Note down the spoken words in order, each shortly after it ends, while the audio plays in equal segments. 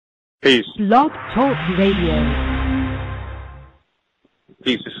Peace. Blog Talk Radio.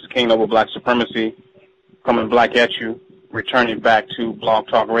 Peace. This is King Noble Black Supremacy, coming black at you, returning back to Blog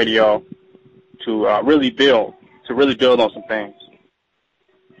Talk Radio to really build on some things,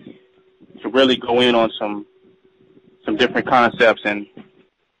 to really go in on some different concepts, and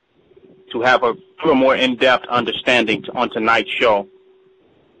to have a more in-depth understanding on tonight's show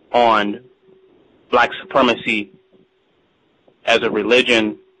on black supremacy as a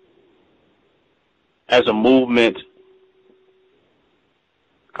religion, as a movement.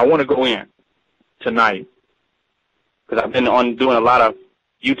 I want to go in tonight because I've been doing a lot of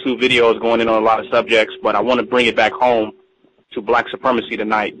YouTube videos, going in on a lot of subjects, but I want to bring it back home to black supremacy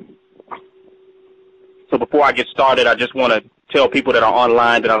tonight. So before I get started, I just want to tell people that are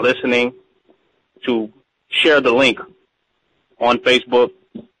online, that are listening, to share the link on Facebook,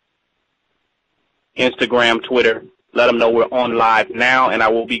 Instagram, Twitter. Let them know we're on live now, and I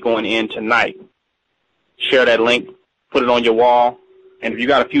will be going in tonight. Share that link, put it on your wall. And if you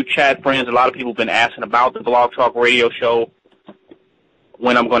got a few chat friends, a lot of people have been asking about the Blog Talk Radio show,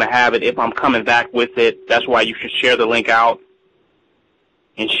 when I'm going to have it, if I'm coming back with it. That's why you should share the link out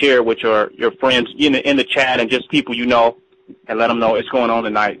and share it with your friends in the chat and just people you know, and let them know it's going on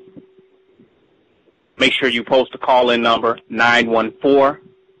tonight. Make sure you post the call-in number,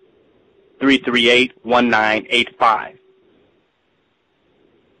 914-338-1985.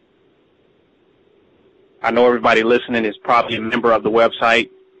 I know everybody listening is probably a member of the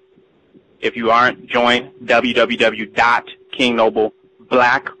website. If you aren't, join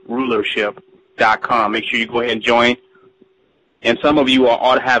www.kingnobleBlackRulership.com. Make sure you go ahead and join. And some of you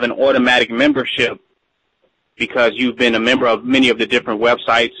ought to have an automatic membership because you've been a member of many of the different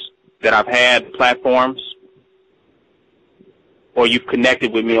websites that I've had, platforms, or you've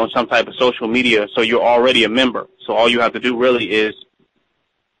connected with me on some type of social media, so you're already a member. So all you have to do really is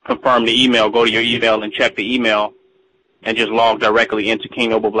confirm the email, go to your email and check the email, and just log directly into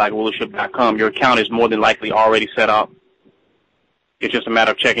KingNobleBlackRulership.com. Your account is more than likely already set up. It's just a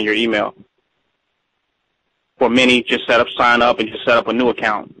matter of checking your email. For many, just sign up and just set up a new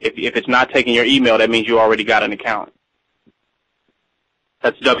account. If it's not taking your email, that means you already got an account.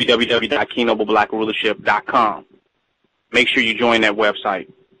 That's www.KingNobleBlackRulership.com. Make sure you join that website.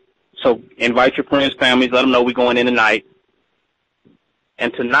 So invite your friends, families, let them know we're going in tonight.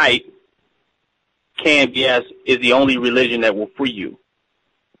 And tonight, KNBS is the only religion that will free you.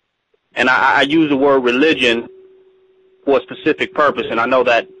 And I use the word religion for a specific purpose, and I know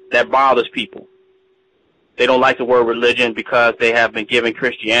that bothers people. They don't like the word religion because they have been given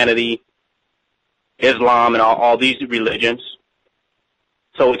Christianity, Islam, and all these religions.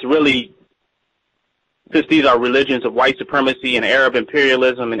 So it's really, since these are religions of white supremacy and Arab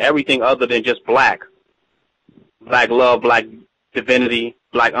imperialism and everything other than just black love, black divinity,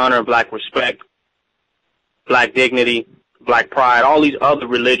 black honor, black respect, black dignity, black pride, all these other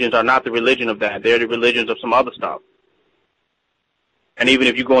religions are not the religion of that. They're the religions of some other stuff. And even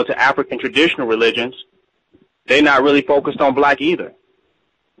if you go into African traditional religions, they're not really focused on black either.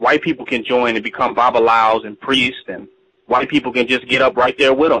 White people can join and become babalaos and priests, and white people can just get up right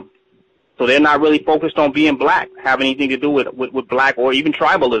there with them. So they're not really focused on being black, have anything to do with black or even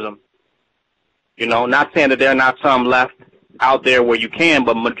tribalism. You know, not saying that there are not some left out there where you can,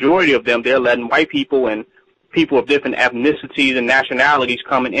 but majority of them, they're letting white people and people of different ethnicities and nationalities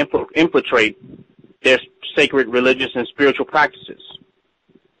come and infiltrate their sacred religious and spiritual practices.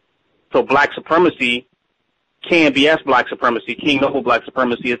 So black supremacy, KNBS black supremacy, King Noble black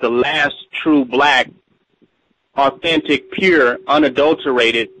supremacy, is the last true black, authentic, pure,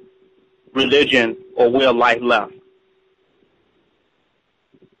 unadulterated religion or way of life left.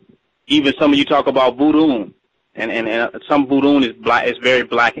 Even some of you talk about voodoo, and some voodoo is black, is very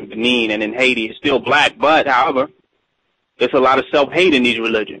black in Benin, and in Haiti it's still black, but however, there's a lot of self-hate in these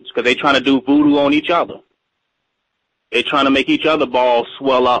religions because they're trying to do voodoo on each other. They're trying to make each other balls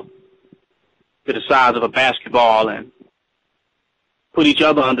swell up to the size of a basketball and put each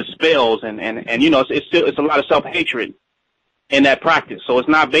other under spells, and you know, it's a lot of self-hatred in that practice. So it's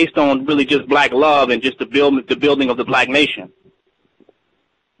not based on really just black love and just the building of the black nation.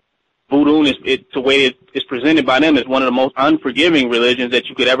 Voodoo, the way it's presented by them, is one of the most unforgiving religions that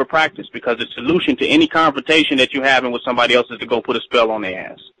you could ever practice, because the solution to any confrontation that you're having with somebody else is to go put a spell on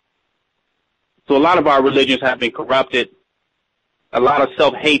their ass. So a lot of our religions have been corrupted. A lot of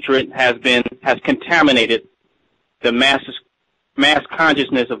self-hatred has contaminated the mass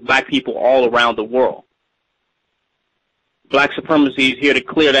consciousness of black people all around the world. Black supremacy is here to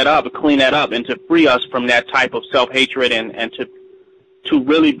clear that up, and clean that up, and to free us from that type of self-hatred, and to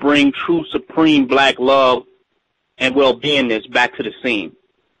really bring true supreme black love and well-beingness back to the scene.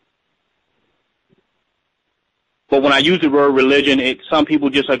 But when I use the word religion, some people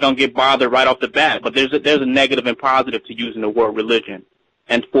just are going to get bothered right off the bat. But there's a negative and positive to using the word religion,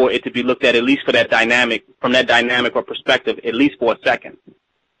 and for it to be looked at least for that dynamic, from that dynamic or perspective, at least for a second.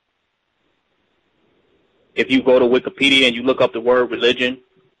 If you go to Wikipedia and you look up the word religion,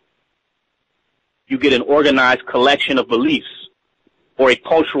 you get an organized collection of beliefs or a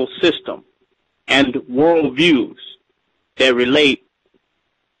cultural system and worldviews that relate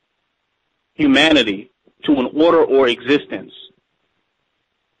humanity to an order or existence.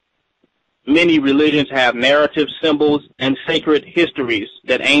 Many religions have narrative symbols and sacred histories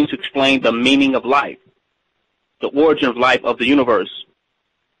that aim to explain the meaning of life, the origin of life, of the universe.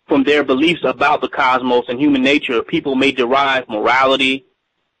 From their beliefs about the cosmos and human nature, people may derive morality,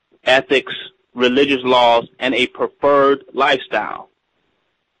 ethics, religious laws, and a preferred lifestyle.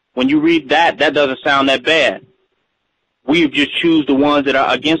 When you read that doesn't sound that bad. We just choose the ones that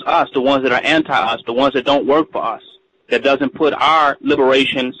are against us, the ones that are anti-us, the ones that don't work for us, that doesn't put our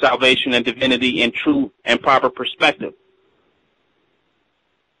liberation, salvation, and divinity in true and proper perspective.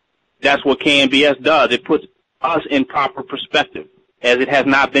 That's what KNBS does. It puts us in proper perspective, as it has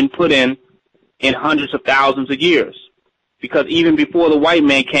not been put in hundreds of thousands of years. Because even before the white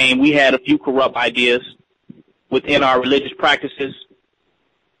man came, we had a few corrupt ideas within our religious practices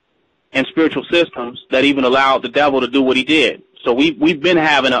and spiritual systems that even allowed the devil to do what he did. So we've been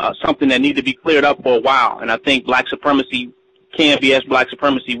having something that needs to be cleared up for a while, and I think black supremacy, KNBS black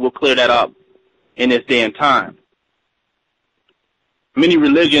supremacy, will clear that up in this day and time. Many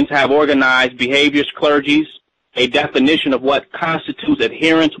religions have organized behaviors, clergies, a definition of what constitutes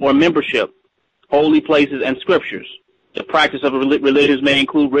adherence or membership, holy places, and scriptures. The practice of religions may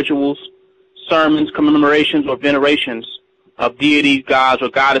include rituals, sermons, commemorations, or venerations of deities, gods, or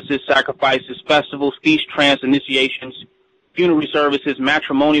goddesses, sacrifices, festivals, feast, trance, initiations, funerary services,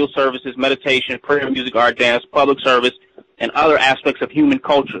 matrimonial services, meditation, prayer, music, art, dance, public service, and other aspects of human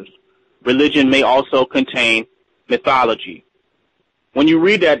cultures. Religion may also contain mythology. When you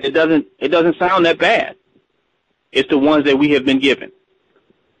read that, it doesn't sound that bad. It's the ones that we have been given.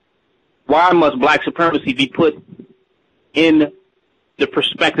 Why must black supremacy be put in the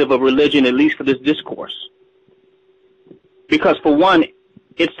perspective of religion, at least for this discourse? Because, for one,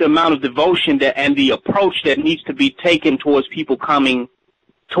 it's the amount of devotion and the approach that needs to be taken towards people coming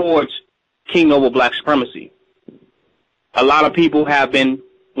towards King Noble black supremacy. A lot of people have been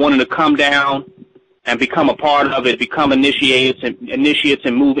wanting to come down and become a part of it, become initiates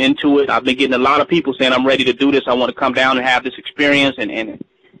and move into it. I've been getting a lot of people saying, I'm ready to do this. I want to come down and have this experience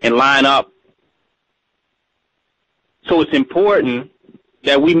and line up. So it's important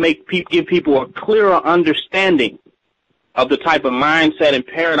that we give people a clearer understanding of the type of mindset and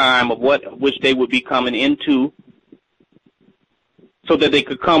paradigm of which they would be coming into, so that they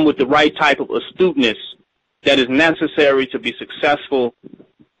could come with the right type of astuteness that is necessary to be successful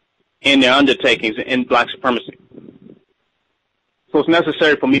in their undertakings in black supremacy. So it's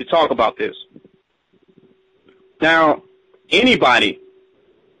necessary for me to talk about this. Now, anybody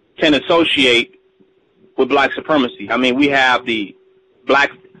can associate with black supremacy. I mean, we have the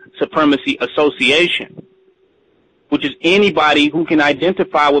Black Supremacy Association, which is anybody who can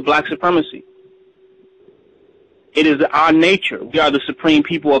identify with black supremacy. It is our nature. We are the supreme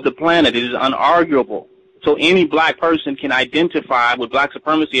people of the planet. It is unarguable. So any black person can identify with black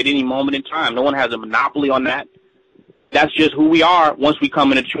supremacy at any moment in time. No one has a monopoly on that. That's just who we are once we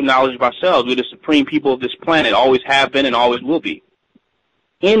come into true knowledge of ourselves. We're the supreme people of this planet, always have been and always will be.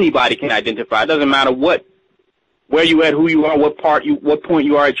 Anybody can identify. It doesn't matter where you at, who you are, what point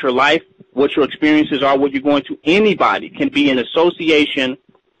you are at your life, what your experiences are, what you're going through. Anybody can be in association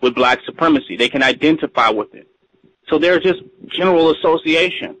with black supremacy. They can identify with it. So there's just general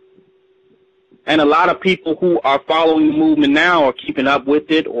association. And a lot of people who are following the movement now or keeping up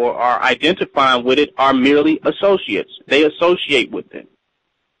with it or are identifying with it are merely associates. They associate with it,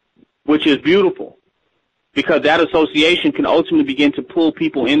 which is beautiful, because that association can ultimately begin to pull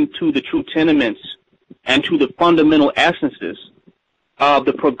people into the true tenements and to the fundamental essences of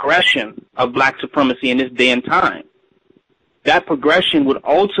the progression of black supremacy in this day and time. That progression would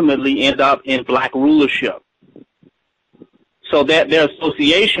ultimately end up in black rulership. So that their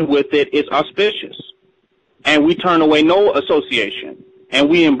association with it is auspicious. And we turn away no association. And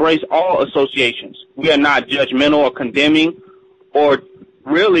we embrace all associations. We are not judgmental or condemning or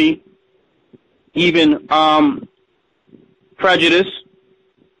really even prejudiced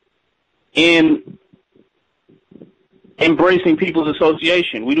in embracing people's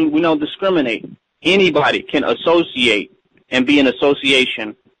association. We don't discriminate. Anybody can associate and be in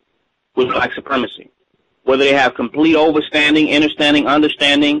association with black supremacy. Whether they have complete overstanding, understanding,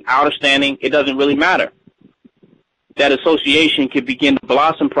 outerstanding, it doesn't really matter. that association could begin the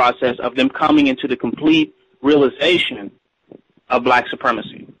blossom process of them coming into the complete realization of black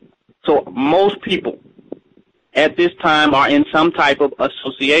supremacy. So most people at this time are in some type of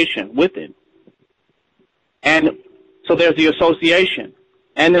association with it. And so there's the association.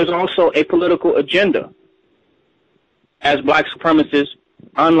 And there's also a political agenda. As black supremacists,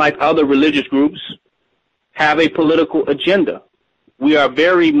 unlike other religious groups, have a political agenda. We are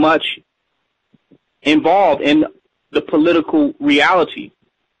very much involved in the political reality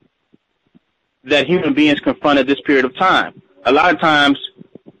that human beings confront at this period of time. A lot of times,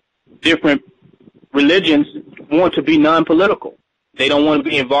 different religions want to be non-political. They don't want to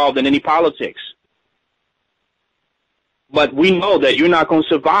be involved in any politics. But we know that you're not going to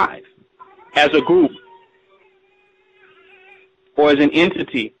survive as a group or as an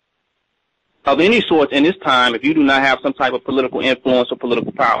entity of any sort in this time if you do not have some type of political influence or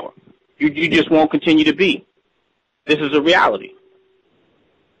political power. You just won't continue to be. This is a reality.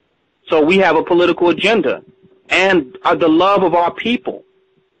 So we have a political agenda, and the love of our people,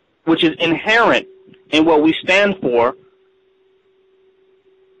 which is inherent in what we stand for,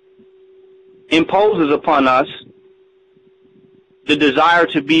 imposes upon us the desire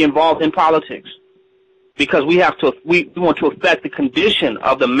to be involved in politics, because we want to affect the condition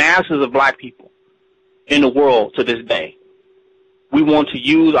of the masses of black people in the world to this day. We want to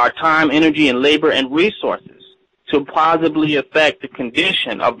use our time, energy, and labor and resources to positively affect the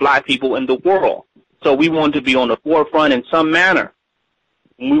condition of black people in the world. So we want to be on the forefront in some manner.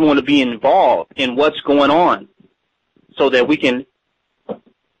 We want to be involved in what's going on so that we can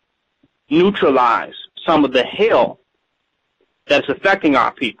neutralize some of the hell that's affecting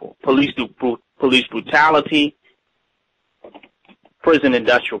our people. Police brutality, prison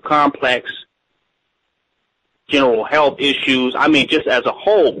industrial complex, general health issues. I mean, just as a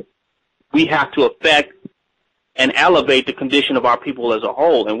whole, we have to affect and elevate the condition of our people as a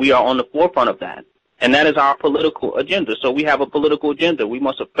whole, and we are on the forefront of that. And that is our political agenda. So we have a political agenda. We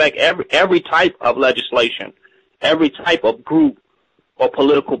must affect every type of legislation, every type of group or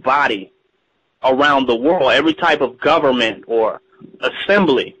political body around the world, every type of government or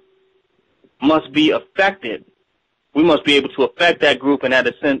assembly must be affected. We must be able to affect that group and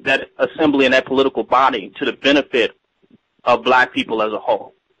that assembly and that political body to the benefit of black people as a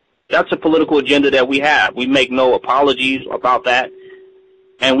whole. That's a political agenda that we have. We make no apologies about that,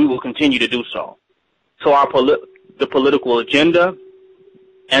 and we will continue to do so. So the political agenda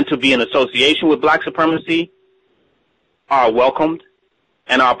and to be in association with black supremacy are welcomed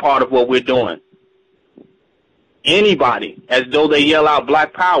and are part of what we're doing. Anybody, as though they yell out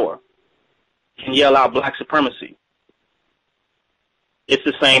black power, can yell out black supremacy. It's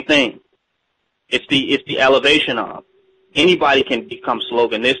the same thing. It's the elevation of. Anybody can become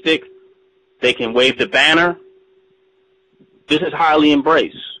sloganistic. They can wave the banner. This is highly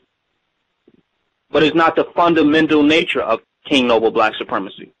embraced. But it's not the fundamental nature of King Noble black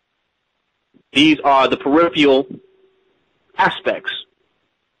supremacy. These are the peripheral aspects,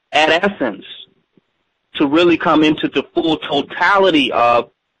 at essence, to really come into the full totality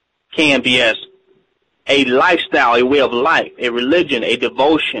of KNBS, a lifestyle, a way of life, a religion, a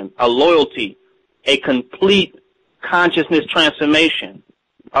devotion, a loyalty, a complete consciousness transformation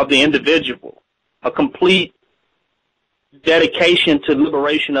of the individual, a complete dedication to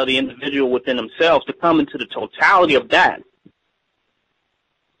liberation of the individual within themselves. To come into the totality of that,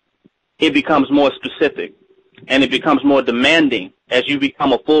 it becomes more specific and it becomes more demanding as you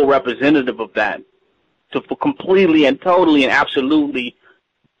become a full representative of that, to completely and totally and absolutely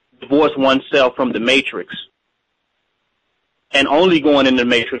divorce oneself from the matrix and only going in the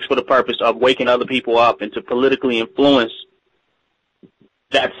matrix for the purpose of waking other people up and to politically influence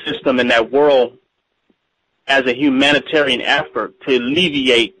that system and that world as a humanitarian effort to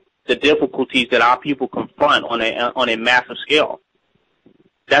alleviate the difficulties that our people confront on a massive scale.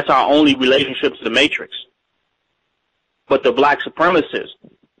 That's our only relationship to the matrix. But the black supremacists,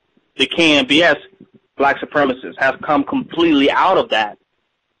 the KNBS black supremacists, have come completely out of that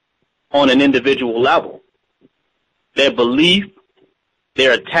on an individual level. Their belief,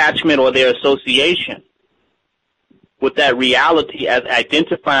 their attachment, or their association with that reality as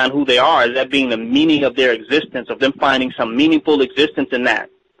identifying who they are, as that being the meaning of their existence, of them finding some meaningful existence in that.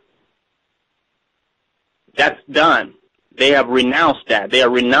 That's done. They have renounced that. They are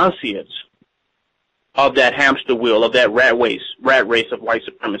renunciates of that hamster wheel, of that rat race of white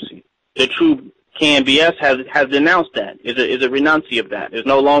supremacy. The true KNBS has denounced that, is a renunciate of that, is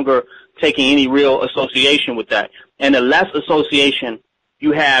no longer taking any real association with that. And the less association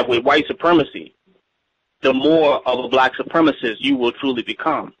you have with white supremacy, the more of a black supremacist you will truly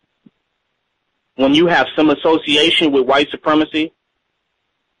become. when you have some association with white supremacy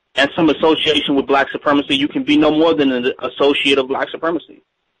and some association with black supremacy, you can be no more than an associate of black supremacy.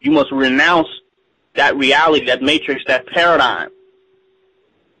 You must renounce that reality, that matrix, that paradigm.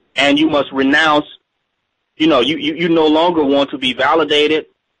 And you must renounce, you no longer want to be validated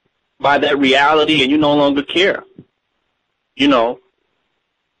by that reality, and you no longer care,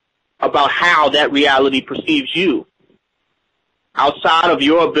 about how that reality perceives you, outside of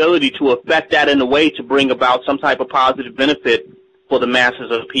your ability to affect that in a way to bring about some type of positive benefit for the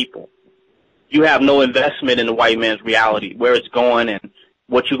masses of people. You have no investment in the white man's reality, where it's going and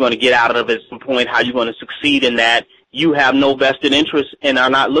what you're going to get out of it at some point, how you're going to succeed in that. You have no vested interest and are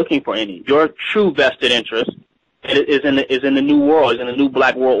not looking for any. Your true vested interest is in the new world, is in the new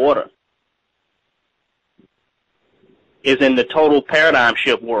black world order, is in the total paradigm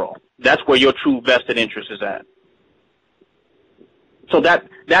shift world. That's where your true vested interest is at. So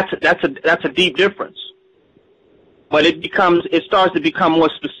that's a deep difference. But it starts to become more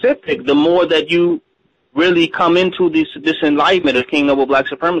specific the more that you really come into this enlightenment of King Noble Black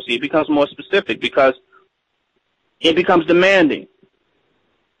Supremacy. It becomes more specific because it becomes demanding,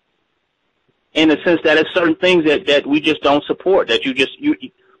 in the sense that it's certain things that we just don't support, that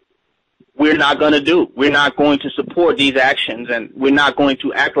we're not going to do. We're not going to support these actions, and we're not going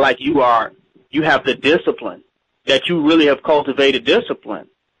to act like you are. You have the discipline, that you really have cultivated discipline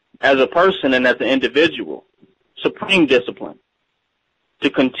as a person and as an individual, supreme discipline,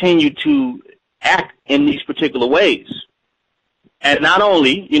 to continue to act in these particular ways. And not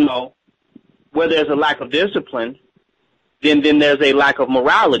only, where there's a lack of discipline, then there's a lack of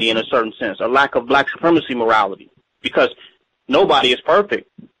morality in a certain sense, a lack of black supremacy morality, because nobody is perfect.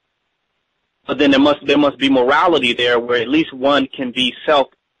 But then there must be morality there, where at least one can be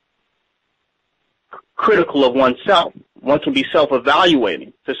self-critical of oneself. One can be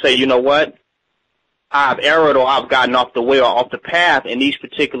self-evaluating to say, you know what, I've erred, or I've gotten off the way or off the path in these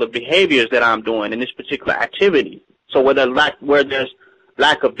particular behaviors that I'm doing, in this particular activity. So where there's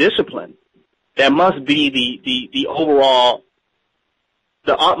lack of discipline, there must be the overall,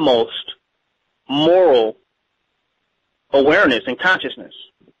 the utmost moral awareness and consciousness,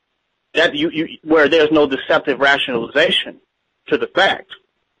 that where there's no deceptive rationalization to the fact,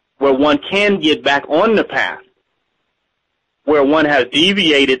 where one can get back on the path, where one has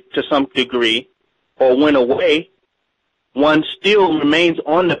deviated to some degree or went away, one still remains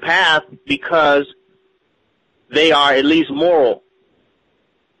on the path because they are at least moral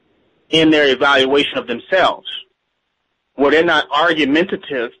in their evaluation of themselves, where they're not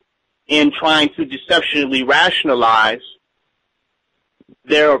argumentative in trying to deceptionally rationalize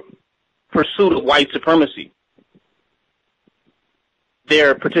their pursuit of white supremacy,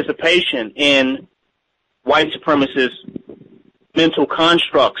 their participation in white supremacist mental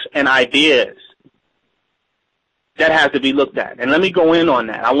constructs and ideas. That has to be looked at. And let me go in on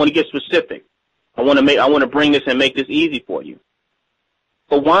that. I want to get specific. I want to bring this and make this easy for you.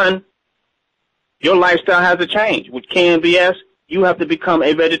 For one, your lifestyle has to change. With KNBS, you have to become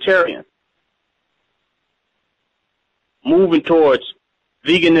a vegetarian, moving towards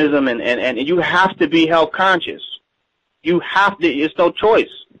veganism, and you have to be health conscious. You have to. It's no choice.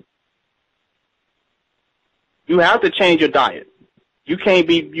 You have to change your diet. You can't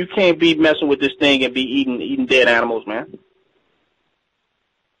be messing with this thing and be eating dead animals, man.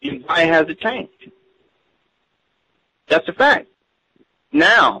 Your diet has to change. That's a fact.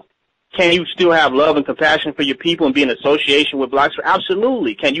 Now, can you still have love and compassion for your people and be in association with blacks?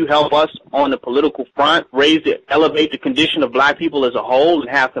 Absolutely. Can you help us on the political front, elevate the condition of black people as a whole, and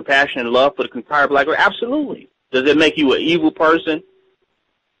have compassion and love for the entire black race? Absolutely. Does it make you an evil person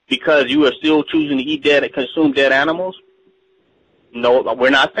because you are still choosing to eat dead and consume dead animals? No, we're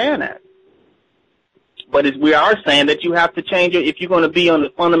not saying that. But we are saying that you have to change it. If you're going to be on the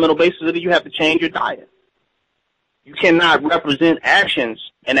fundamental basis of it, you have to change your diet. You cannot represent actions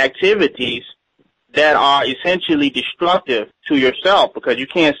and activities that are essentially destructive to yourself, because you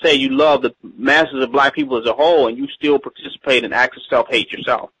can't say you love the masses of black people as a whole and you still participate in acts of self-hate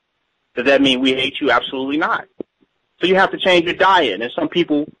yourself. Does that mean we hate you? Absolutely not. So you have to change your diet. And some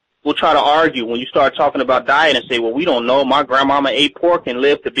people will try to argue when you start talking about diet and say, well, we don't know. My grandmama ate pork and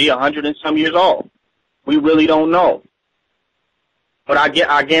lived to be 100 and some years old. We really don't know. But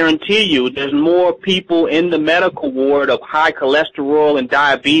I guarantee you there's more people in the medical ward of high cholesterol and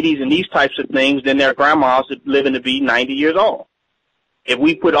diabetes and these types of things than their grandmas living to be 90 years old. If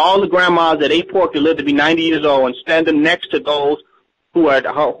we put all the grandmas that ate pork that lived to be 90 years old and stand them next to those who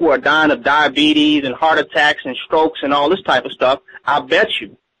are dying of diabetes and heart attacks and strokes and all this type of stuff, I bet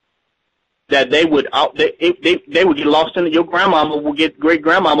you that they would get lost in your great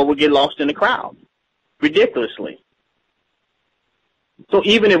grandmama would get lost in the crowd. ridiculously. So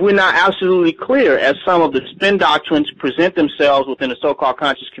even if we're not absolutely clear, as some of the spin doctrines present themselves within the so-called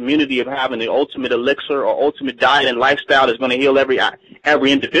conscious community of having the ultimate elixir or ultimate diet and lifestyle that's going to heal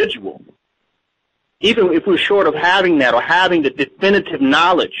every individual, even if we're short of having that or having the definitive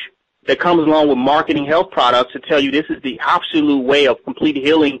knowledge that comes along with marketing health products to tell you this is the absolute way of complete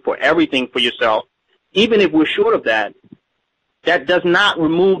healing for everything for yourself, even if we're short of that, that does not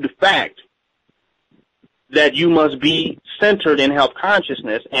remove the fact that you must be centered in health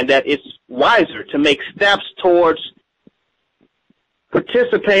consciousness and that it's wiser to make steps towards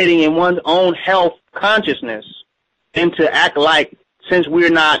participating in one's own health consciousness than to act like, since we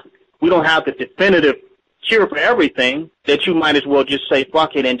don't have the definitive cure for everything, that you might as well just say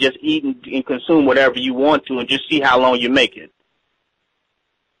fuck it and just eat and consume whatever you want to and just see how long you make it.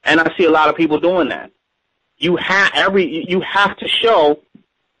 And I see a lot of people doing that. You have to show,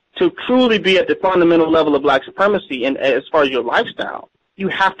 to truly be at the fundamental level of black supremacy and as far as your lifestyle, you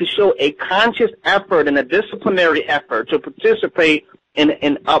have to show a conscious effort and a disciplinary effort to participate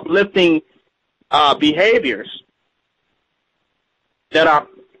in uplifting behaviors that are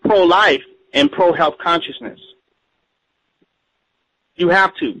pro-life and pro-health consciousness. You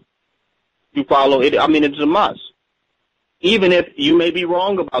have to. You follow it. I mean, it's a must. Even if you may be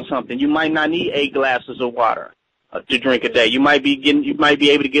wrong about something, you might not need 8 glasses of water to drink a day. You might be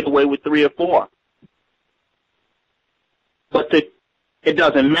able to get away with 3 or 4. But it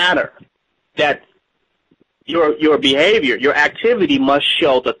doesn't matter that your behavior, your activity must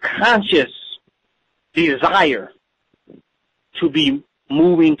show the conscious desire to be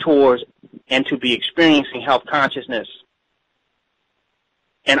moving towards and to be experiencing health consciousness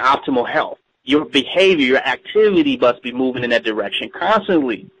and optimal health. Your behavior, your activity must be moving in that direction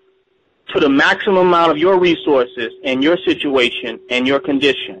constantly to the maximum amount of your resources and your situation and your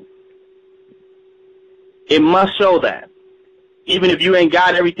condition. It must show that. Even if you ain't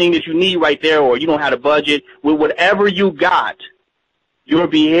got everything that you need right there or you don't have a budget, with whatever you got, your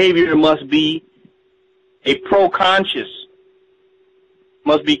behavior must be a pro-conscious,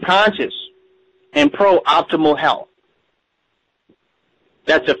 must be conscious and pro-optimal health.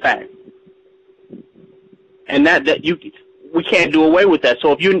 That's a fact. And we can't do away with that.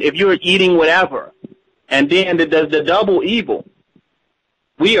 So if you're eating whatever, and then there's the double evil,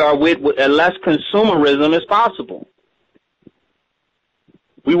 we are with as less consumerism as possible.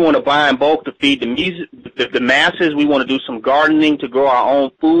 We want to buy in bulk to feed the masses. We want to do some gardening to grow our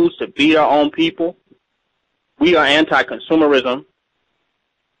own foods, to feed our own people. We are anti-consumerism.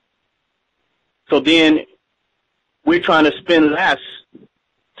 So then we're trying to spend less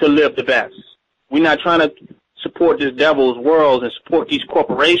to live the best. We're not trying to support this devil's world and support these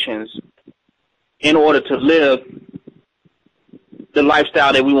corporations in order to live the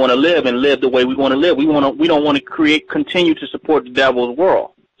lifestyle that we want to live and live the way we want to live. We don't want to continue to support the devil's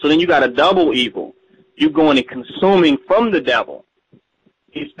world. So then you got a double evil. You're going and consuming from the devil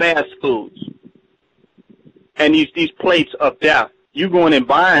these fast foods and these plates of death. You're going and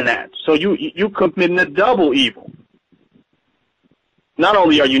buying that. So you committing a double evil. Not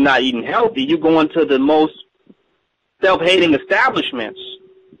only are you not eating healthy, you're going to the most self-hating establishments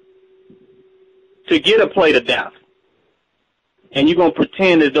to get a plate of death. And you're going to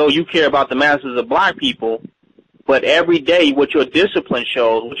pretend as though you care about the masses of black people, but every day what your discipline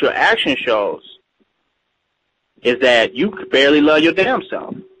shows, what your action shows, is that you barely love your damn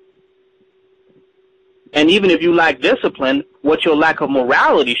self. And even if you lack discipline, what your lack of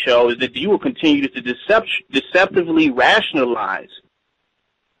morality shows is that you will continue to deceptively rationalize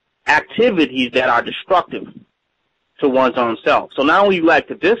activities that are destructive to one's own self. So not only you lack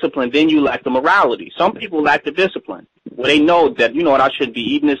the discipline, then you lack the morality. Some people lack the discipline. Well, they know that, you know what, I shouldn't be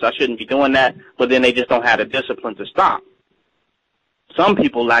eating this, I shouldn't be doing that, but then they just don't have the discipline to stop. Some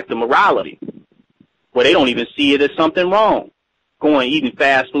people lack the morality, where they don't even see it as something wrong. Going eating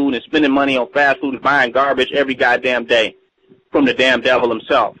fast food and spending money on fast food and buying garbage every goddamn day from the damn devil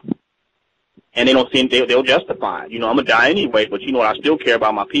himself. And they don't seem, they'll justify it. You know, I'm going to die anyway, but you know what, I still care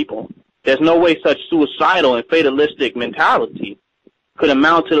about my people. There's no way such suicidal and fatalistic mentality could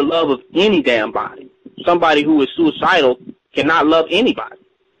amount to the love of any damn body. Somebody who is suicidal cannot love anybody.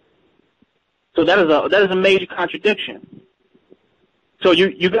 So that is a major contradiction. So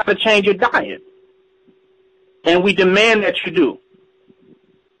you got to change your diet. And we demand that you do.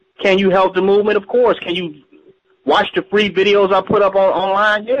 Can you help the movement? Of course. Can you watch the free videos I put up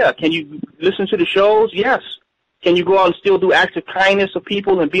online? Yeah. Can you listen to the shows? Yes. Can you go out and still do acts of kindness of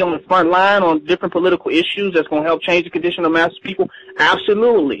people and be on the front line on different political issues that's going to help change the condition of mass people?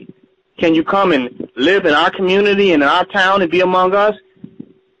 Absolutely. Can you come and live in our community and in our town and be among us?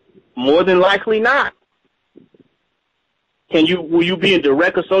 More than likely not. Will you be in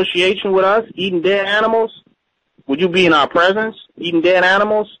direct association with us eating dead animals? Would you be in our presence eating dead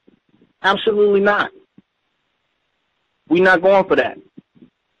animals? Absolutely not. We're not going for that.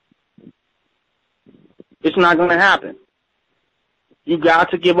 It's not going to happen. You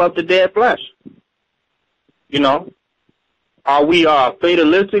got to give up the dead flesh. You know? Are we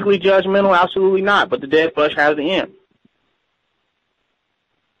fatalistically judgmental? Absolutely not. But the dead flesh has the end.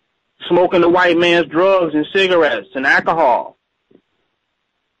 Smoking the white man's drugs and cigarettes and alcohol.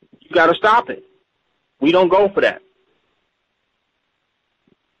 You got to stop it. We don't go for that.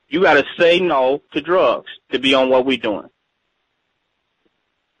 You got to say no to drugs to be on what we're doing.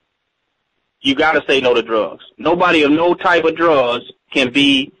 You got to say no to drugs. Nobody of no type of drugs can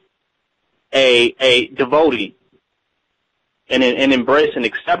be a devotee and embrace and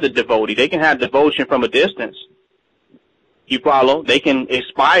accept a devotee. They can have devotion from a distance. You follow? They can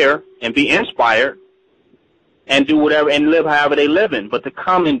aspire and be inspired and do whatever and live however they live in. But to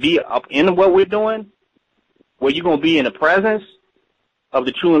come and be up in what we're doing, where you're going to be in the presence of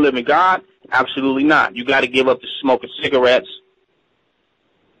the true and living God, absolutely not. You got to give up the smoking cigarettes.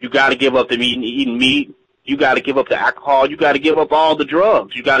 You got to give up the eating meat. You got to give up the alcohol. You got to give up all the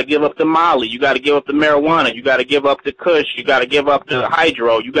drugs. You got to give up the Molly. You got to give up the marijuana. You got to give up the Kush. You got to give up the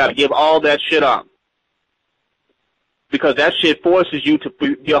hydro. You got to give all that shit up. Because that shit forces you to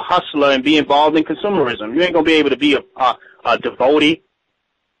be a hustler and be involved in consumerism. You ain't going to be able to be a devotee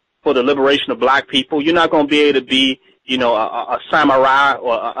for the liberation of black people. You're not going to be able to be, you know, a samurai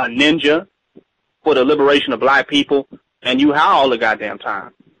or a ninja for the liberation of black people. And you have all the goddamn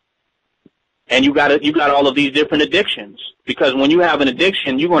time. And you got all of these different addictions. Because when you have an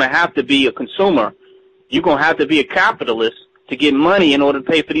addiction, you're going to have to be a consumer. You're going to have to be a capitalist to get money in order to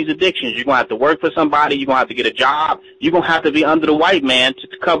pay for these addictions. You're going to have to work for somebody. You're going to have to get a job. You're going to have to be under the white man to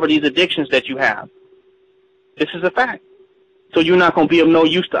cover these addictions that you have. This is a fact. So you're not going to be of no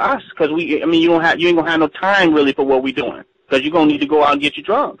use to us because you ain't going to have no time really for what we're doing because you're going to need to go out and get your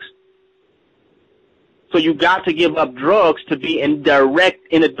drugs. So you got to give up drugs to be in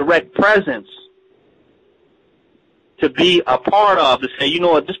a direct presence, to be a part of, to say, you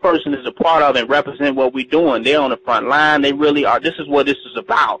know what, this person is a part of and represent what we're doing. They're on the front line. They really are. This is what this is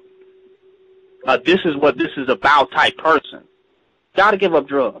about. This is what this is about type person. Got to give up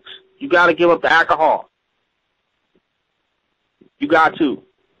drugs. You got to give up the alcohol. You got to.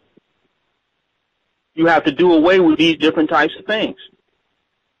 You have to do away with these different types of things.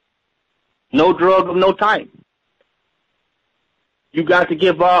 No drug of no type. You got to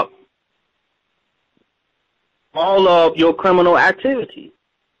give up all of your criminal activity.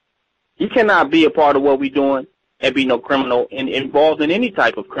 You cannot be a part of what we're doing and be no criminal and involved in any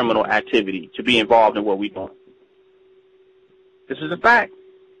type of criminal activity to be involved in what we're doing. This is a fact.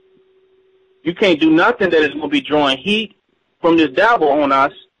 You can't do nothing that is going to be drawing heat from this devil on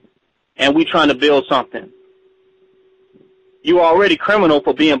us and we trying to build something. You're already criminal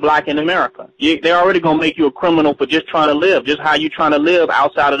for being black in America. They're already going to make you a criminal for just trying to live, just how you trying to live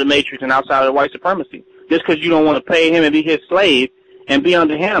outside of the matrix and outside of the white supremacy. Just because you don't want to pay him and be his slave and be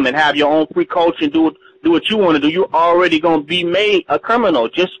under him and have your own free culture and do what you want to do, you're already going to be made a criminal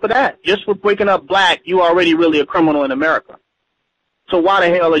just for that. Just for breaking up black, you already really a criminal in America. So why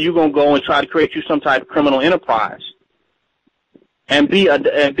the hell are you going to go and try to create you some type of criminal enterprise and be a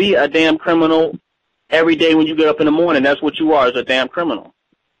damn criminal every day when you get up in the morning? That's what you are, is a damn criminal.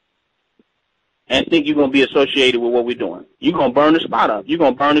 And think you're going to be associated with what we're doing. You're going to burn the spot up. You're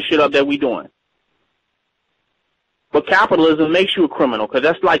going to burn the shit up that we're doing. But capitalism makes you a criminal because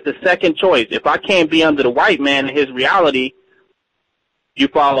that's like the second choice. If I can't be under the white man and his reality, you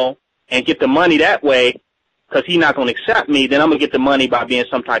follow, and get the money that way because he's not going to accept me, then I'm going to get the money by being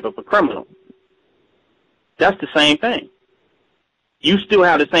some type of a criminal. That's the same thing. You still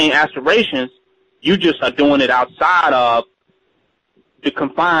have the same aspirations. You just are doing it outside of the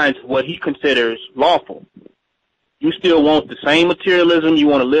confines of what he considers lawful. You still want the same materialism. You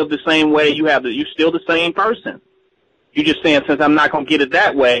want to live the same way. You're still the same person. You're just saying, since I'm not going to get it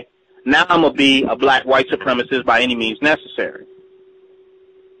that way, now I'm going to be a black white supremacist by any means necessary.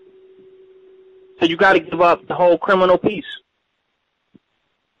 So you got to give up the whole criminal piece.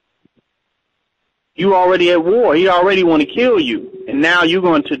 You already at war. He already want to kill you. And now you're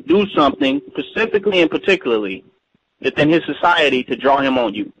going to do something specifically and particularly within his society to draw him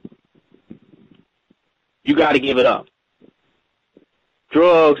on you. You got to give it up.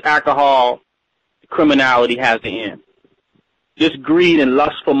 Drugs, alcohol, criminality has to end. This greed and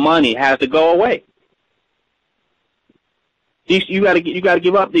lust for money has to go away. You got to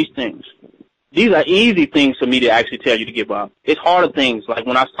give up these things. These are easy things for me to actually tell you to give up. It's harder things, like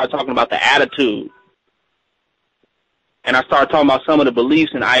when I start talking about the attitude. and I start talking about some of the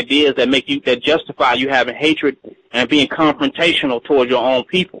beliefs and ideas that justify you having hatred and being confrontational towards your own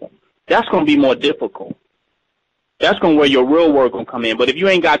people, that's going to be more difficult. That's going to where your real work going to come in. But if you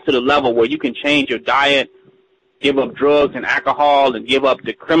ain't got to the level where you can change your diet, give up drugs and alcohol, and give up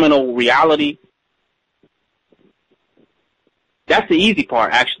the criminal reality, that's the easy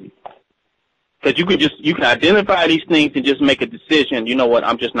part, actually. Because you can identify these things and just make a decision, you know what,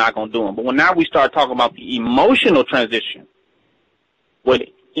 I'm just not going to do them. But when now we start talking about the emotional transition, with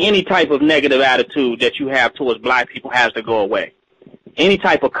any type of negative attitude that you have towards black people has to go away. Any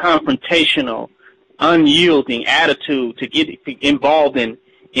type of confrontational, unyielding attitude to get involved in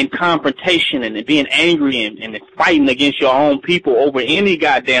confrontation and being angry and fighting against your own people over any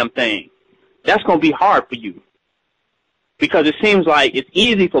goddamn thing, that's going to be hard for you. Because it seems like it's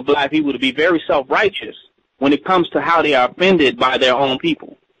easy for black people to be very self-righteous when it comes to how they are offended by their own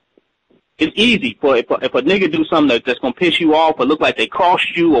people. It's easy for if a nigga do something that's going to piss you off or look like they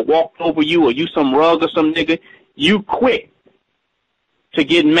crossed you or walked over you or you some rug or some nigga, you quick to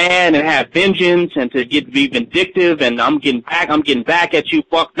get mad and have vengeance and to be vindictive and I'm getting back at you,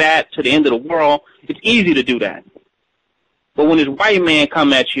 fuck that, to the end of the world. It's easy to do that. But when this white man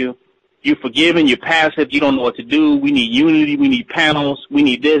come at you, you're forgiving, you're passive, you don't know what to do. We need unity, we need panels, we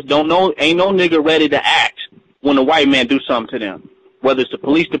need this. Ain't no nigga ready to act when a white man do something to them. Whether it's the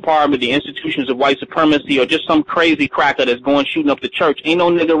police department, the institutions of white supremacy, or just some crazy cracker that's going shooting up the church, ain't no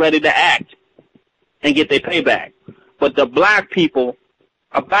nigga ready to act and get their payback. But the black people,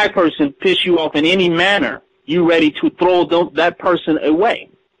 a black person piss you off in any manner, you ready to throw that person away.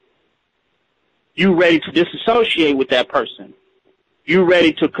 You ready to disassociate with that person. You're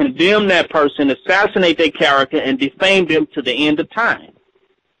ready to condemn that person, assassinate their character, and defame them to the end of time.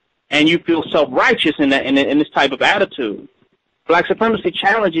 And you feel self-righteous in this type of attitude. Black supremacy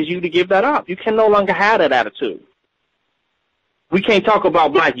challenges you to give that up. You can no longer have that attitude. We can't talk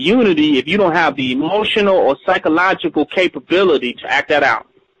about black unity if you don't have the emotional or psychological capability to act that out.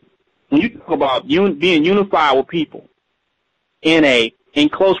 When you talk about being unified with people in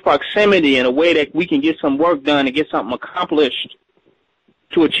close proximity in a way that we can get some work done and get something accomplished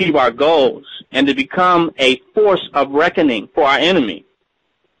to achieve our goals and to become a force of reckoning for our enemy,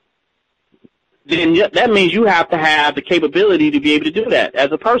 then that means you have to have the capability to be able to do that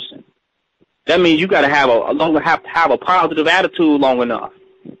as a person. That means you got to have a positive attitude long enough.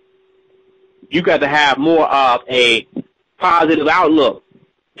 You got to have more of a positive outlook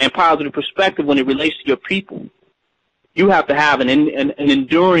and positive perspective when it relates to your people. You have to have an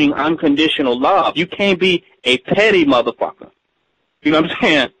enduring, unconditional love. You can't be a petty motherfucker. You know what I'm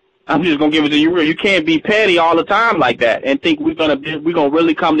saying? I'm just gonna give it to you real. You can't be petty all the time like that and think we're gonna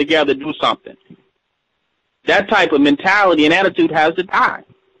really come together to do something. That type of mentality and attitude has to die.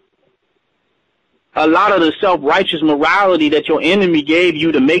 A lot of the self-righteous morality that your enemy gave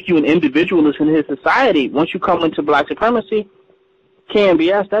you to make you an individualist in his society, once you come into black supremacy,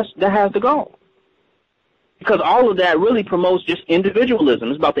 KNBS, that has to go. Because all of that really promotes just individualism.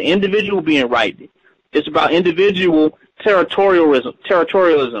 It's about the individual being right. It's about individual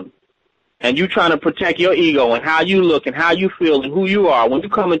territorialism, and you trying to protect your ego and how you look and how you feel and who you are. When you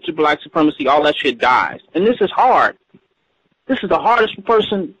come into black supremacy, all that shit dies. And this is hard. This is the hardest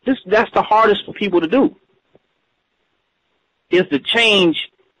that's the hardest for people to do, is to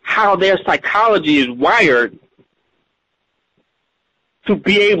change how their psychology is wired to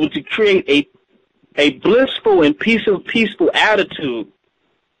be able to create a blissful and peaceful attitude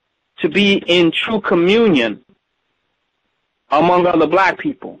to be in true communion among other black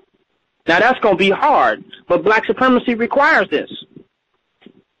people. Now, that's going to be hard, but black supremacy requires this.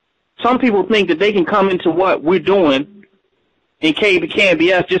 Some people think that they can come into what we're doing in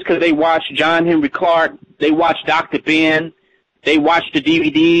KBS just because they watch John Henry Clark, they watch Dr. Ben, they watch the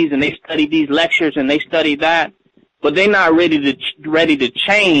DVDs, and they study these lectures, and they study that, but they're not ready to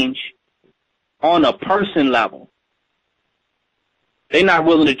change on a person level. They're not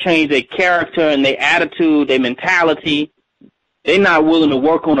willing to change their character and their attitude, their mentality. They're not willing to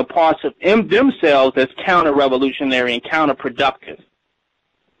work on the parts of themselves that's counter-revolutionary and counterproductive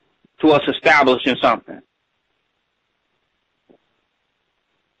to us establishing something.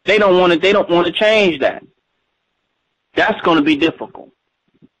 They don't want to change that. That's going to be difficult.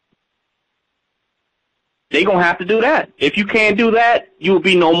 They're going to have to do that. If you can't do that, you will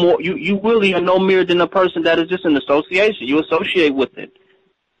be no more. You really are no mere than a person that is just an association. You associate with it.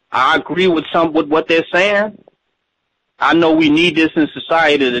 I agree with what they're saying. I know we need this in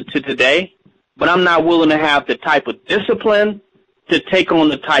society to today, but I'm not willing to have the type of discipline to take on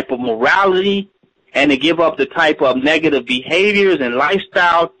the type of morality and to give up the type of negative behaviors and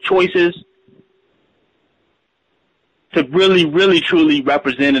lifestyle choices to really, really, truly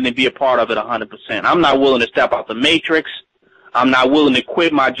represent it and be a part of it 100%. I'm not willing to step out the matrix. I'm not willing to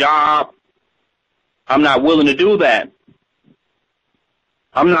quit my job. I'm not willing to do that.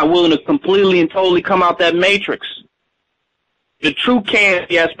 I'm not willing to completely and totally come out that matrix. The true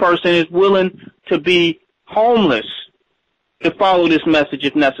KNPS person is willing to be homeless to follow this message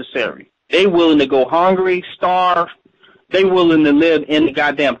if necessary. They willing to go hungry, starve. They willing to live in the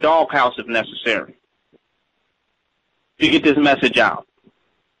goddamn doghouse if necessary to get this message out.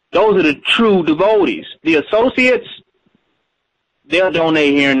 Those are the true devotees. The associates, they'll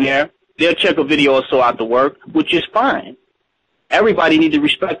donate here and there. They'll check a video or so out to work, which is fine. Everybody needs to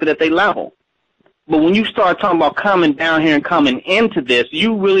respect it at their level. But when you start talking about coming down here and coming into this,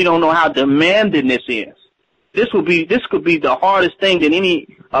 you really don't know how demanding this is. This could be the hardest thing that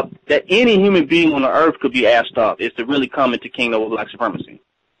any human being on the earth could be asked of, is to really come into Kingdom of Black Supremacy.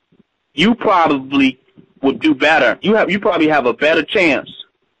 You probably would do better. You probably have a better chance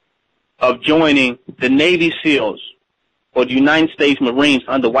of joining the Navy SEALs or the United States Marines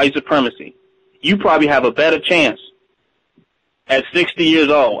under white supremacy. You probably have a better chance at 60 years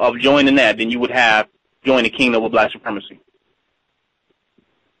old of joining that than you would have joining the Kingdom of Black Supremacy.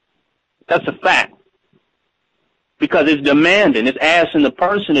 That's a fact. Because it's demanding. It's asking the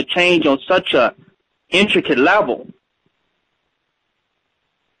person to change on such a intricate level.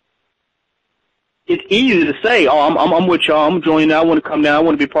 It's easy to say, oh, I'm with y'all, I'm joining, I want to come down, I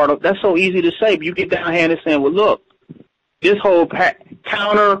want to be part of. That's so easy to say, but you get down here and saying, well, look, this whole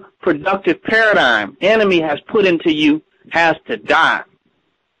counterproductive paradigm enemy has put into you has to die.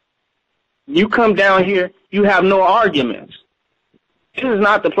 You come down here, you have no arguments. This is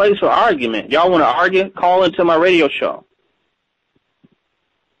not the place for argument. Y'all want to argue? Call into my radio show.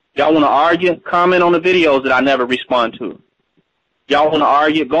 Y'all want to argue? Comment on the videos that I never respond to. Y'all want to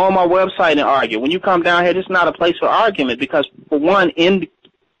argue? Go on my website and argue. When you come down here, this is not a place for argument because, for one, in the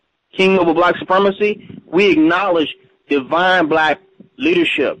Kingdom of Black Supremacy, we acknowledge divine black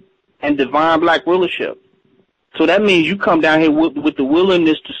leadership and divine black rulership. So that means you come down here with the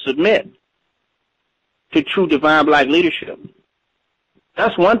willingness to submit to true divine black leadership.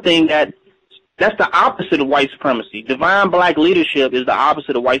 That's one thing that's the opposite of white supremacy. Divine black leadership is the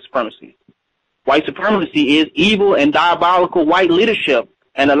opposite of white supremacy. White supremacy is evil and diabolical white leadership,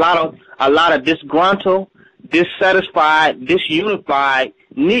 and a lot of disgruntled, dissatisfied, disunified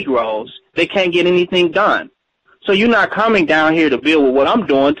Negroes. They can't get anything done. So you're not coming down here to deal with what I'm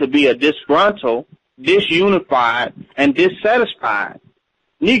doing to be a disgruntled, disunified, and dissatisfied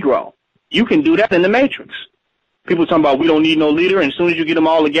Negro. You can do that in the Matrix. People talking about we don't need no leader, and as soon as you get them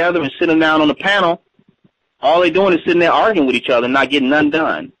all together and sit them down on the panel, all they're doing is sitting there arguing with each other and not getting none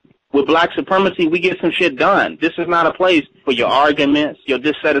done. With black supremacy, we get some shit done. This is not a place for your arguments, your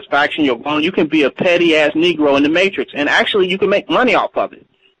dissatisfaction, your wrong. You can be a petty-ass Negro in the Matrix, and actually you can make money off of it.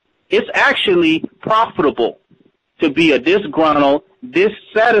 It's actually profitable to be a disgruntled,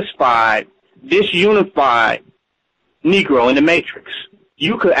 dissatisfied, disunified Negro in the Matrix.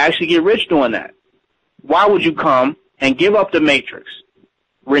 You could actually get rich doing that. Why would you come and give up the Matrix,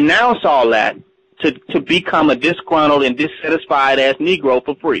 renounce all that to become a disgruntled and dissatisfied-ass Negro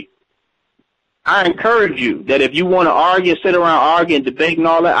for free? I encourage you that if you want to argue, sit around arguing, debate and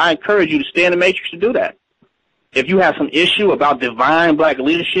all that, I encourage you to stay in the Matrix to do that. If you have some issue about divine black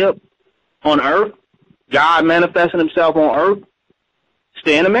leadership on earth, God manifesting himself on earth,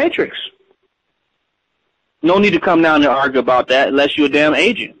 stay in the Matrix. No need to come down and argue about that unless you're a damn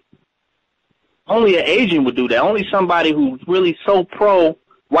agent. Only an agent would do that. Only somebody who's really so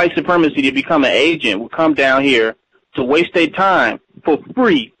pro-white supremacy to become an agent would come down here to waste their time for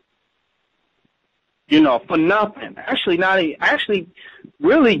free, for nothing. Actually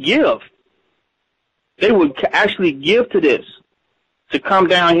really give. They would actually give to this, to come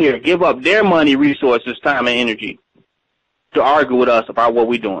down here, give up their money, resources, time, and energy to argue with us about what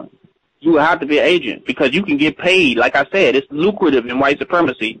we're doing. You would have to be an agent because you can get paid. Like I said, it's lucrative in white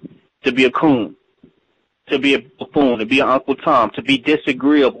supremacy to be a coon, to be a buffoon, to be an Uncle Tom, to be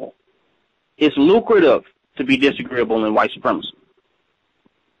disagreeable. It's lucrative to be disagreeable in white supremacy.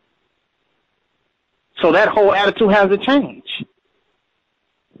 So that whole attitude has to change.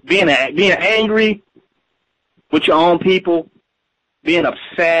 Being angry with your own people, being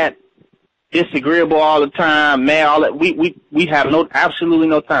upset, disagreeable all the time, mad, all that, we have absolutely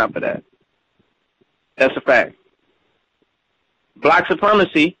no time for that. That's a fact. Black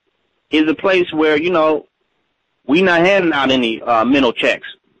supremacy is a place where, we not handing out any mental checks.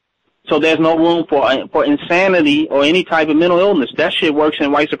 So there's no room for insanity or any type of mental illness. That shit works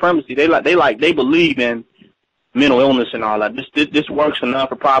in white supremacy. They believe in mental illness and all that. This works in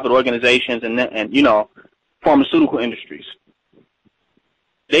non-for-profit organizations and pharmaceutical industries.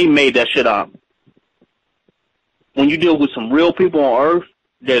 They made that shit up. When you deal with some real people on Earth,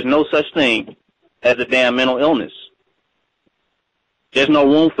 there's no such thing as a damn mental illness. There's no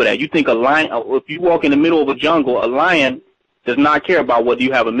room for that. You think a lion, if you walk in the middle of a jungle, a lion does not care about whether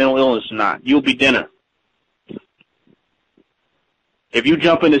you have a mental illness or not. You'll be dinner. If you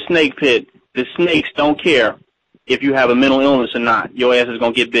jump in the snake pit, the snakes don't care if you have a mental illness or not. Your ass is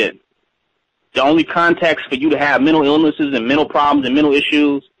going to get bit. The only context for you to have mental illnesses and mental problems and mental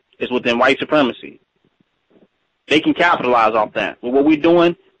issues is within white supremacy. They can capitalize off that. But what we're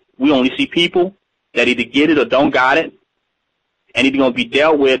doing, we only see people that either get it or don't got it, and either going to be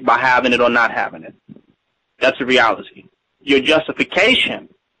dealt with by having it or not having it. That's the reality. Your justification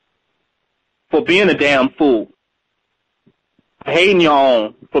for being a damn fool, for hating your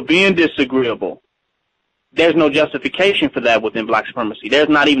own, for being disagreeable, there's no justification for that within black supremacy. There's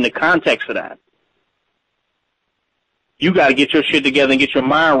not even the context for that. You got to get your shit together and get your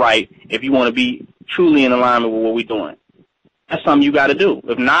mind right if you want to be truly in alignment with what we're doing. That's something you got to do.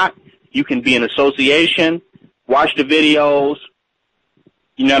 If not, you can be an association, watch the videos,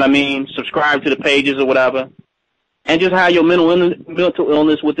 you know what I mean, subscribe to the pages or whatever, and just have your mental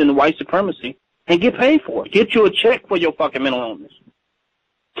illness within the white supremacy and get paid for it. Get you a check for your fucking mental illness.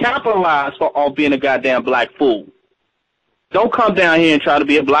 Capitalize for all being a goddamn black fool. Don't come down here and try to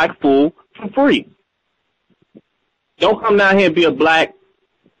be a black fool for free. Don't come down here and be a black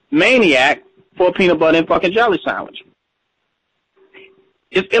maniac for a peanut butter and fucking jelly sandwich.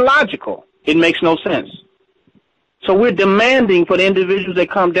 It's illogical. It makes no sense. So we're demanding for the individuals that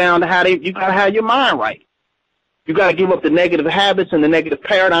come down to you gotta have your mind right. You gotta give up the negative habits and the negative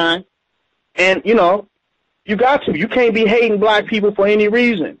paradigm. And, you know, you got to. You can't be hating black people for any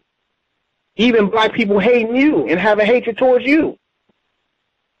reason. Even black people hating you and having hatred towards you.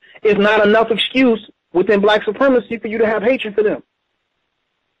 It's not enough excuse within black supremacy for you to have hatred for them.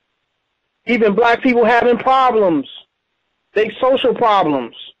 Even black people having problems, they social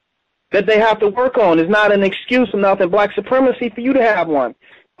problems that they have to work on is not an excuse enough in black supremacy for you to have one.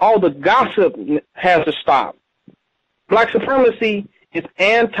 All the gossip has to stop. Black supremacy is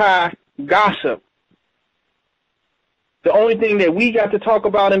anti-gossip. The only thing that we got to talk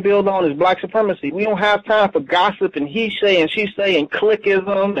about and build on is black supremacy. We don't have time for gossip and he say and she say and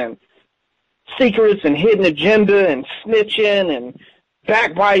clickism and secrets and hidden agenda and snitching and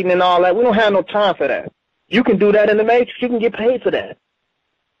backbiting and all that. We don't have no time for that. You can do that in the Matrix. You can get paid for that.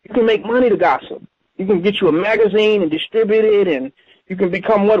 You can make money to gossip. You can get you a magazine and distribute it, and you can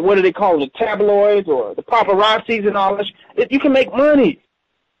become, what do they call it, the tabloids or the paparazzis and all that. You can make money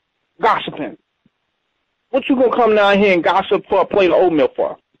gossiping. What you gonna come down here and gossip for a plate of oatmeal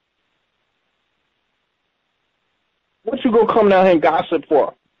for? What you gonna come down here and gossip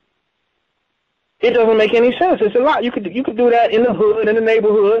for? It doesn't make any sense. It's a lot. You could do that in the hood, in the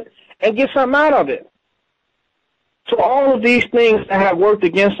neighborhood, and get something out of it. So all of these things that have worked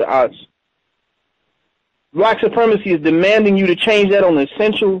against us, black supremacy is demanding you to change that on the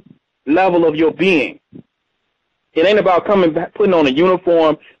essential level of your being. It ain't about coming back, putting on a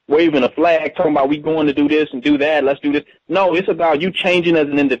uniform, waving a flag, talking about we going to do this and do that, let's do this. No, it's about you changing as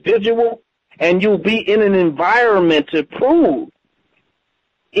an individual, and you'll be in an environment to prove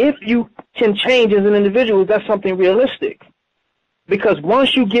if you can change as an individual, that's something realistic. Because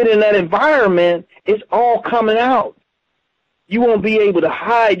once you get in that environment, it's all coming out. You won't be able to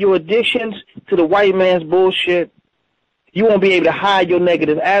hide your addictions to the white man's bullshit. You won't be able to hide your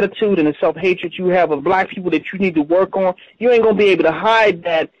negative attitude and the self-hatred you have of black people that you need to work on. You ain't going to be able to hide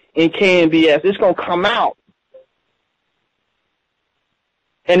that in KNBS. It's going to come out.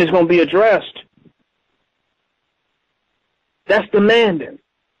 And it's going to be addressed. That's demanding.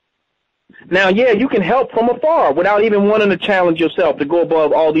 Now, yeah, you can help from afar without even wanting to challenge yourself to go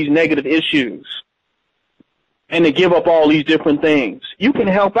above all these negative issues and to give up all these different things. You can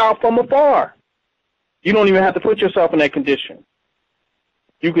help out from afar. You don't even have to put yourself in that condition.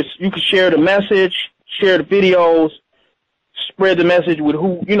 You could share the message, share the videos, spread the message with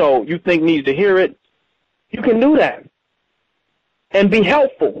who, you think needs to hear it. You can do that and be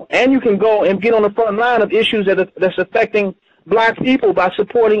helpful. And you can go and get on the front line of issues that's affecting black people by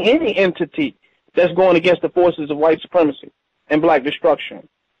supporting any entity that's going against the forces of white supremacy and black destruction.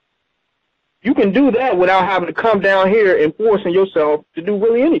 You can do that without having to come down here and forcing yourself to do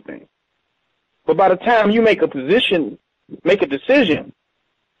really anything. But by the time you make a decision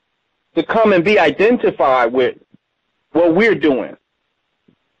to come and be identified with what we're doing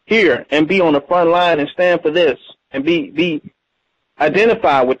here and be on the front line and stand for this and be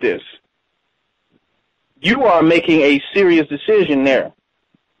identified with this, you are making a serious decision there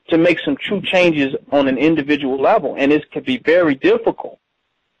to make some true changes on an individual level, and it can be very difficult.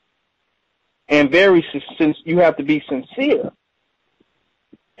 And you have to be sincere,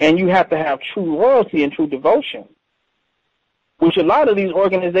 and you have to have true loyalty and true devotion, which a lot of these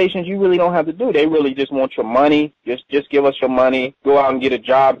organizations you really don't have to do. They really just want your money. Just give us your money. Go out and get a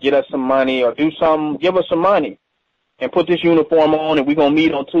job, get us some money, or do something, give us some money, and put this uniform on, and we're going to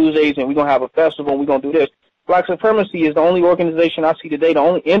meet on Tuesdays, and we're going to have a festival, and we're going to do this. Black Supremacy is the only organization I see today, the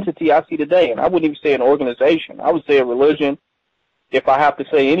only entity I see today, and I wouldn't even say an organization. I would say a religion, if I have to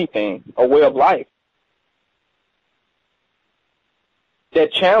say anything, a way of life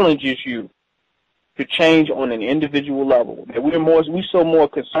that challenges you to change on an individual level. That we're so more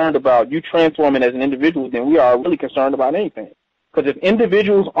concerned about you transforming as an individual than we are really concerned about anything. Because if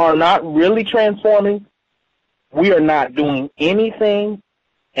individuals are not really transforming, we are not doing anything,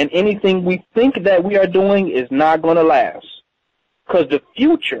 and anything we think that we are doing is not going to last. Because the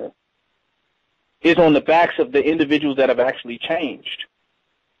future is on the backs of the individuals that have actually changed.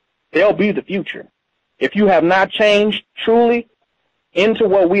 They'll be the future. If you have not changed truly into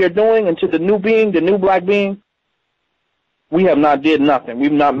what we are doing, into the new being, the new black being, we have not did nothing.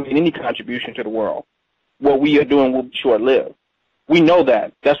 We've not made any contribution to the world. What we are doing will be short-lived. We know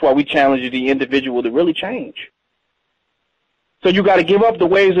that. That's why we challenge the individual to really change. So you got to give up the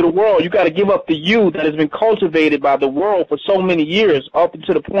ways of the world. You got to give up the you that has been cultivated by the world for so many years, up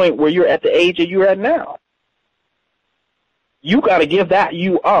to the point where you're at the age that you're at now. You got to give that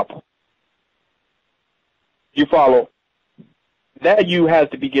you up. You follow? That you has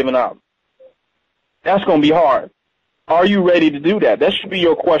to be given up. That's going to be hard. Are you ready to do that? That should be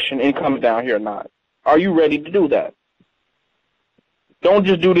your question in coming down here or not. Are you ready to do that? Don't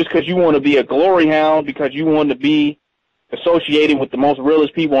just do this because you want to be a glory hound, because you want to be associated with the most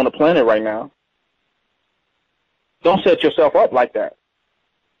realest people on the planet right now. Don't set yourself up like that.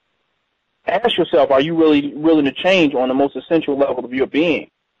 Ask yourself, are you really willing to change on the most essential level of your being?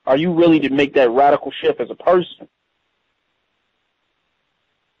 Are you willing to make that radical shift as a person?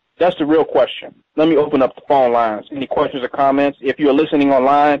 That's the real question. Let me open up the phone lines. Any questions or comments? If you're listening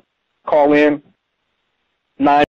online, call in 9